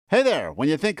Hey there, when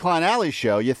you think Klein Alley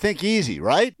Show, you think easy,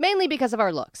 right? Mainly because of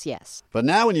our looks, yes. But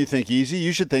now when you think easy,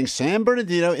 you should think San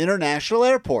Bernardino International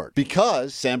Airport.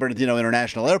 Because San Bernardino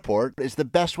International Airport is the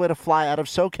best way to fly out of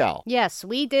SoCal. Yes,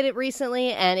 we did it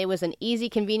recently, and it was an easy,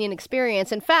 convenient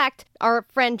experience. In fact, our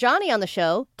friend Johnny on the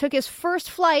show took his first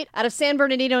flight out of San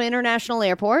Bernardino International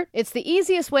Airport. It's the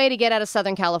easiest way to get out of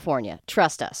Southern California.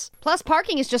 Trust us. Plus,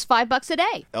 parking is just $5 a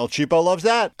day. El Cheapo loves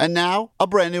that. And now, a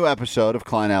brand new episode of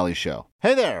Klein Alley Show.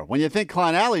 Hey there, when you think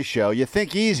Klein Alley Show, you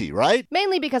think easy, right?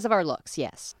 Mainly because of our looks,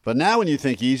 yes. But now when you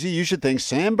think easy, you should think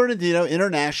San Bernardino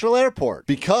International Airport.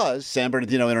 Because San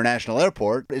Bernardino International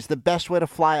Airport is the best way to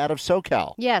fly out of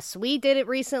SoCal. Yes, we did it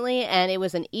recently, and it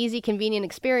was an easy, convenient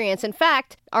experience. In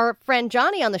fact, our friend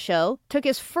Johnny on the show took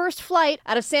his first flight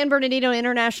out of San Bernardino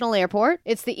International Airport.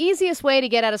 It's the easiest way to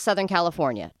get out of Southern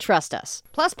California. Trust us.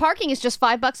 Plus, parking is just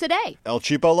 $5 a day. El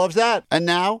Cheapo loves that. And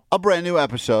now, a brand new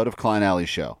episode of Klein Alley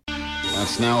Show.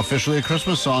 That's now officially a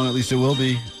Christmas song, at least it will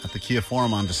be, at the Kia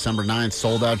Forum on December 9th.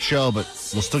 Sold out show, but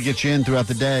we'll still get you in throughout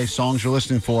the day. Songs you're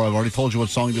listening for. I've already told you what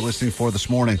song you're listening for this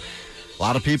morning. A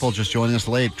lot of people just joining us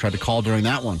late tried to call during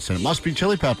that one. Said it must be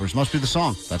Chili Peppers, must be the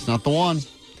song. That's not the one.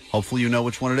 Hopefully you know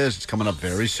which one it is. It's coming up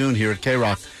very soon here at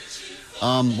K-Rock.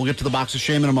 We'll get to the box of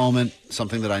shame in a moment,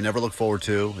 something that I never look forward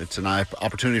to. It's an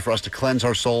opportunity for us to cleanse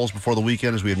our souls before the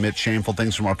weekend as we admit shameful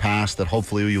things from our past that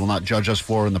hopefully you will not judge us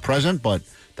for in the present, but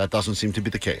that doesn't seem to be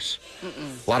the case.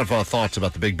 A lot of thoughts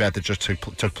about the big bet that just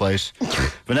took place.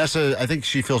 Vanessa, I think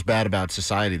she feels bad about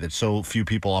society that so few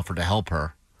people offered to help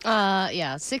her.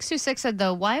 Yeah. 626 said,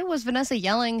 though, why was Vanessa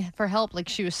yelling for help like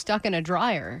she was stuck in a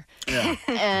dryer? Yeah,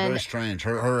 And very strange.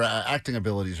 Her acting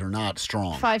abilities are not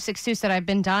strong. 562 said, I've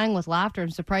been dying with laughter. I'm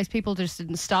surprised people just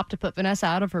didn't stop to put Vanessa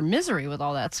out of her misery with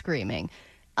all that screaming.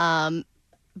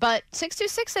 But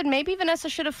 626 said maybe Vanessa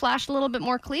should have flashed a little bit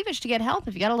more cleavage to get help.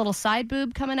 If you got a little side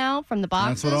boob coming out from the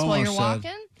boxes while you're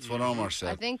walking. That's what Omar said.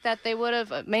 I think that they would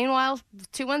have. Meanwhile,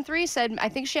 213 said, I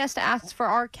think she has to ask for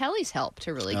R. Kelly's help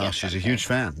to really get she's something. a huge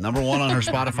fan. Number one on her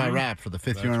Spotify rap for the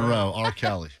fifth year in a row, R.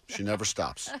 Kelly. She never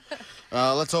stops.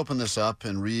 Let's open this up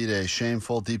and read a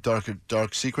shameful, deep,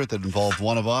 dark secret that involved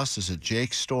one of us. Is it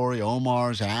Jake's story,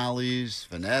 Omar's, Allie's,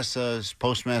 Vanessa's,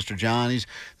 Postmaster Johnny's?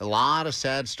 A lot of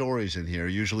sad stories in here,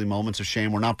 usually moments of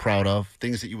shame we're not proud of,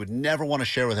 things that you would never want to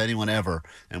share with anyone ever,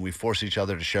 and we force each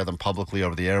other to share them publicly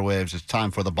over the airwaves. It's time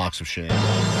for the box of shame. The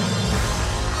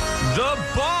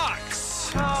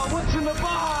box What's in the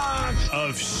box?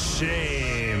 of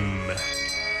shame.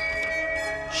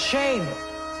 Shame.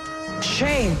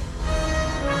 Shame.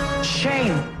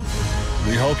 Shame.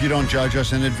 We hope you don't judge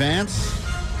us in advance,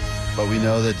 but we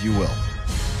know that you will.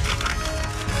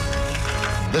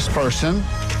 This person,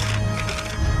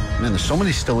 man, there's so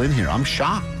many still in here. I'm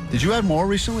shocked. Did you add more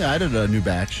recently? I added a new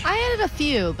batch. I added a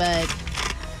few, but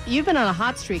you've been on a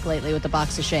hot streak lately with the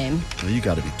box of shame. Well, you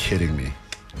got to be kidding me.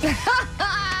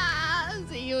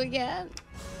 Is it you again?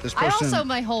 This person,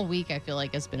 My whole week, I feel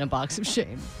like, has been a box of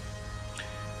shame.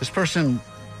 this person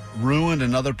ruined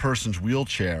another person's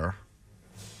wheelchair,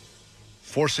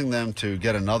 forcing them to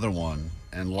get another one,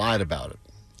 and lied about it.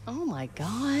 Oh, my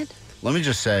God. Let me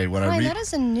just say, when I read that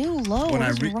is a new low. when What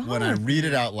is I wrong when I with read you?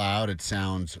 it out loud, it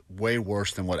sounds way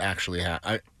worse than what actually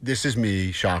happened. This is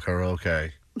me, shocker.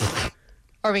 Okay,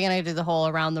 Are we going to do the whole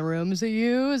around the room? Is it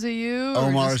you? Is it you? Or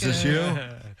Omar, is just this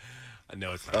gonna- you?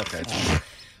 No, it's not. Okay,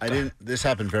 I didn't. This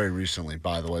happened very recently,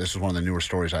 by the way. This is one of the newer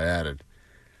stories I added.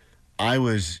 I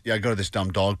go to this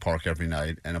dumb dog park every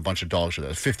night, and a bunch of dogs are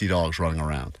there. 50 dogs running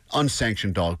around.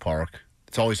 Unsanctioned dog park.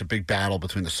 It's always a big battle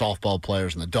between the softball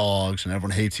players and the dogs, and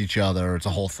everyone hates each other. It's a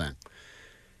whole thing.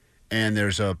 And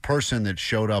there's a person that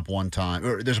showed up one time,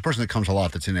 or there's a person that comes a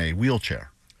lot that's in a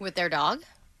wheelchair. With their dog?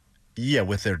 Yeah,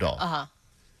 with their dog. Uh-huh.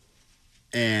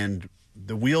 And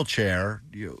the wheelchair,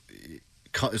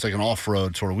 it's like an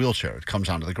off-road sort of wheelchair. It comes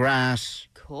onto the grass.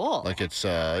 Cool. Like it's,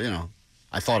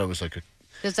 I thought it was like a...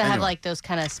 Does it have anyway. like those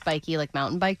kind of spiky like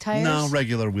mountain bike tires? No,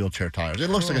 regular wheelchair tires.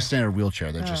 It looks like a standard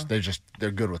wheelchair.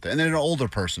 They're good with it. And they're an older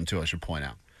person, too, I should point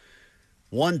out.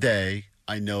 One day,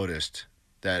 I noticed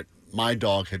that my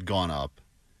dog had gone up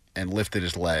and lifted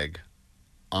his leg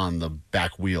on the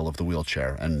back wheel of the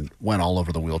wheelchair and went all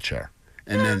over the wheelchair.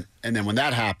 And then when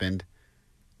that happened,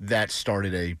 that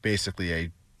started basically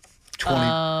a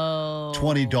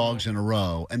 20 dogs in a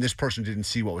row, and this person didn't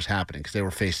see what was happening because they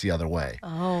were faced the other way.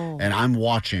 Oh. And I'm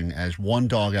watching as one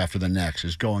dog after the next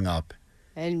is going up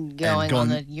And going on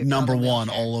the number on the one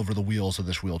wheelchair. all over the wheels of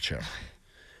this wheelchair.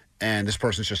 And this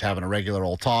person's just having a regular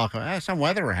old talk. Some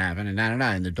weather we're having,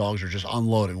 and the dogs are just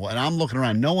unloading. And I'm looking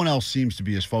around. No one else seems to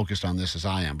be as focused on this as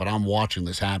I am, but I'm watching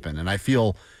this happen, and I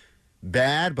feel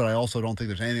bad, but I also don't think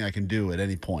there's anything I can do at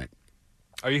any point.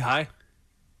 Are you high?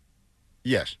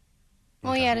 Yes.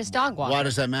 Well, he had his dog walker. Why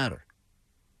does that matter?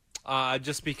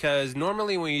 Just because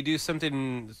normally when you do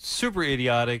something super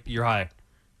idiotic, you're high.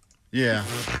 Yeah,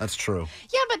 that's true.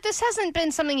 Yeah, but this hasn't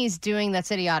been something he's doing that's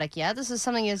idiotic yet. This is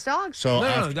something his dog. So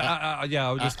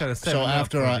I was just kind of So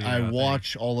after I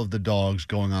watch all of the dogs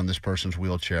going on this person's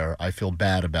wheelchair, I feel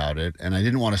bad about it, and I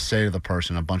didn't want to say to the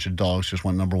person, a bunch of dogs just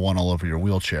went number one all over your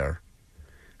wheelchair,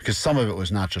 because some of it was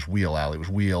not just wheel, Allie. It was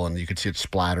wheel, and you could see it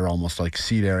splatter almost like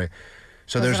seat area.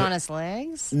 So Was it on his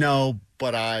legs? No,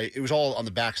 but it was all on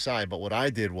the back side. But what I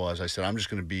did was I said, I'm just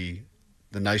going to be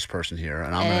the nice person here,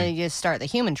 and you start the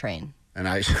human train. And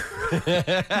I said,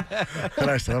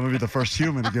 I'm going to be the first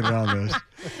human to get around this.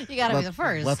 You got to be the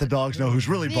first. Let the dogs know who's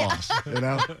really boss, you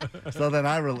know? So then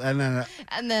and then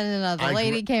another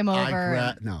lady came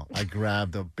over. I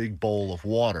grabbed a big bowl of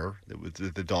water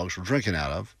that the dogs were drinking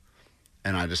out of,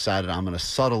 and I decided I'm going to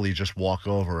subtly just walk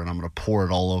over and I'm going to pour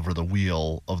it all over the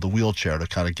wheel of the wheelchair to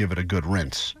kind of give it a good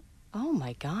rinse. Oh,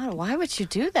 my God. Why would you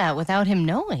do that without him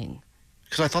knowing?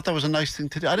 Because I thought that was a nice thing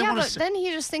to do. I didn't want to. Then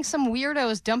he just thinks some weirdo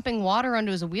is dumping water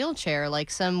onto his wheelchair, like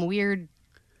some weird.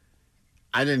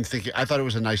 I didn't think. I thought it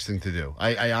was a nice thing to do.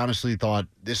 I honestly thought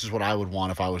this is what I would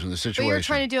want if I was in the situation. But you're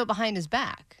trying to do it behind his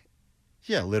back.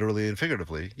 Yeah, literally and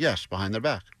figuratively. Yes, behind their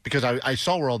back. Because I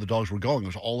saw where all the dogs were going. It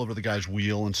was all over the guy's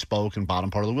wheel and spoke and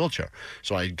bottom part of the wheelchair.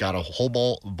 So I got a whole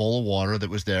bowl of water that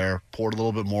was there, poured a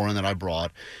little bit more in that I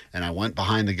brought, and I went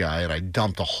behind the guy and I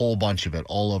dumped a whole bunch of it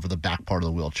all over the back part of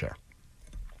the wheelchair.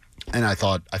 And I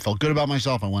thought, I felt good about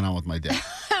myself. I went on with my day. And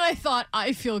I thought,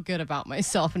 I feel good about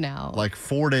myself now. Like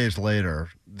 4 days later,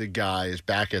 the guy is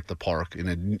back at the park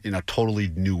in a totally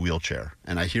new wheelchair.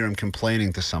 And I hear him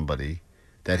complaining to somebody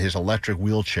that his electric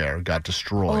wheelchair got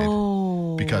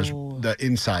destroyed because the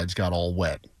insides got all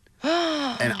wet.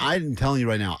 And I'm telling you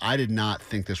right now, I did not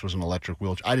think this was an electric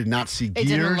wheelchair. I did not see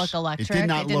gears. It didn't look electric. It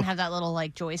didn't have that little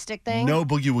like joystick thing. No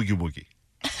boogie woogie woogie.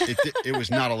 It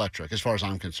was not electric as far as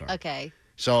I'm concerned. Okay.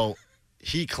 So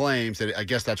he claims that I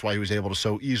guess that's why he was able to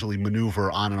so easily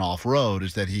maneuver on and off road,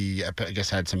 is that he, I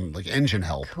guess, had some like engine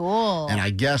help. Cool. And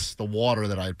I guess the water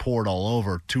that I had poured all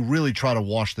over to really try to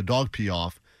wash the dog pee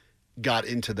off got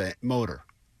into the motor.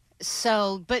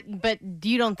 So, but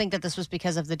you don't think that this was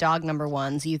because of the dog number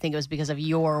ones? You think it was because of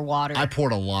your water? I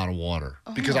poured a lot of water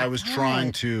because I was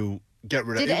trying to get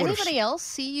rid of it. Did anybody else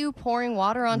see you pouring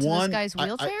water onto this guy's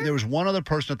wheelchair? There was one other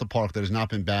person at the park that has not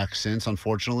been back since,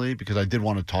 unfortunately, because I did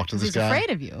want to talk to this guy. He's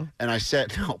afraid of you. And I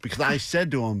said, no, because I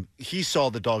said to him, he saw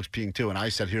the dogs peeing too, and I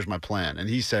said, here's my plan. And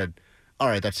he said, all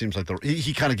right, that seems like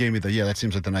he kind of gave me that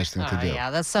seems like the nice thing to do.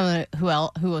 Yeah, that's someone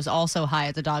who was also high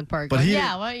at the dog park. But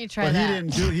why don't you try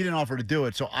that? He didn't offer to do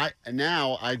it. So I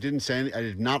didn't say anything. I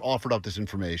did not offer up this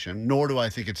information, nor do I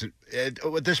think it's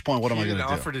at this point. What am I going to do? He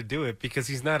didn't offer to do it because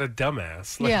he's not a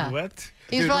dumbass. What?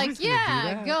 He's like,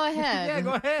 yeah, go ahead. Yeah,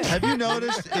 go ahead. Have you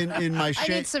noticed in my I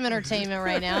need some entertainment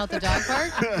right now at the dog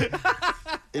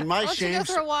park. In my Why don't you go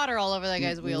throw water all over that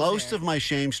guy's wheelchair? Most of my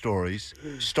shame stories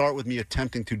start with me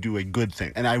attempting to do a good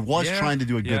thing. And I was trying to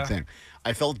do a good thing.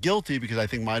 I felt guilty because I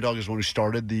think my dog is the one who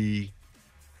started the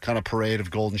kind of parade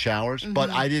of golden showers. But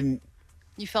I didn't.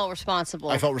 You felt responsible.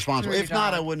 I felt responsible. If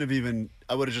not, dog.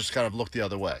 I would have just kind of looked the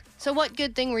other way. So what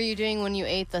good thing were you doing when you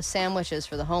ate the sandwiches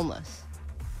for the homeless?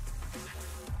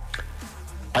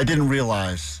 I didn't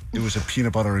realize it was a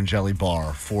peanut butter and jelly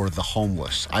bar for the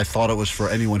homeless. I thought it was for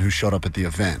anyone who showed up at the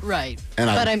event. Right.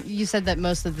 And you said that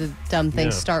most of the dumb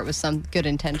things start with some good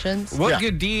intentions. What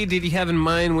good deed did he have in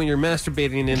mind when you're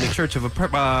masturbating in the church of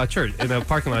a church in a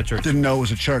parking lot church? Didn't know it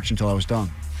was a church until I was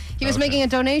done. He was making a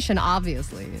donation,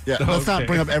 obviously. Yeah, let's not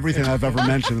bring up everything I've ever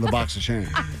mentioned in the box of change.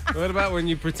 What about when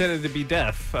you pretended to be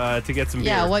deaf to get some beer?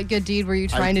 Yeah, what good deed were you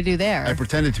trying to do there? I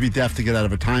pretended to be deaf to get out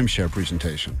of a timeshare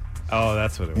presentation. Oh,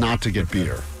 that's what it was. Not to get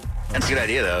beer. That's a good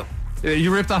idea, though.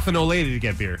 You ripped off an old lady to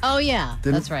get beer. Oh, yeah,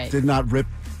 that's right. Did not rip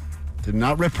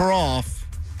her off.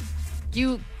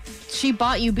 She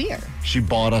bought you beer. She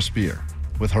bought us beer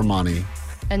with her money.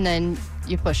 And then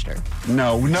you pushed her.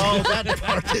 No,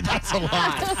 that's a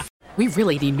lie. We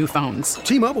really need new phones.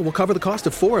 T-Mobile will cover the cost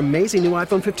of 4 amazing new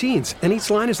iPhone 15s, and each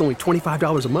line is only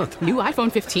 $25 a month. New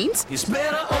iPhone 15s? It's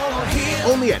better over here.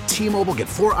 Only at T-Mobile, get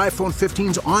 4 iPhone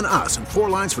 15s on us and 4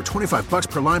 lines for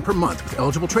 $25 per line per month with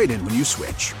eligible trade-in when you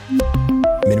switch.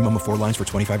 Minimum of 4 lines for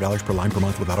 $25 per line per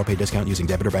month with autopay discount using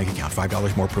debit or bank account.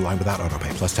 $5 more per line without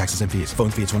autopay, plus taxes and fees. Phone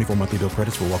fee at 24 monthly bill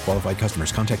credits for well-qualified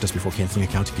customers. Contact us before canceling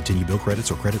account to continue bill credits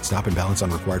or credit stop and balance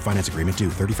on required finance agreement due.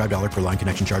 $35 per line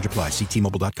connection charge applies. See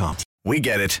T-Mobile.com. We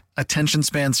get it. Attention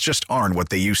spans just aren't what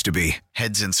they used to be.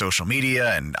 Heads in social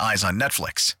media and eyes on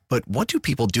Netflix. But what do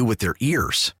people do with their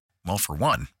ears? Well, for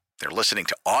one, they're listening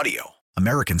to audio.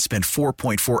 Americans spend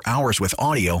 4.4 hours with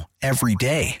audio every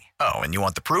day. Oh, and you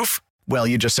want the proof? Well,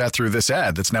 you just sat through this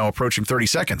ad that's now approaching 30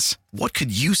 seconds. What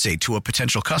could you say to a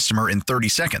potential customer in 30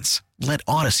 seconds? Let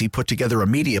Odyssey put together a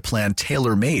media plan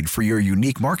tailor-made for your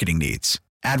unique marketing needs.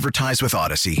 Advertise with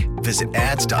Odyssey. Visit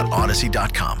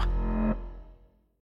ads.odyssey.com.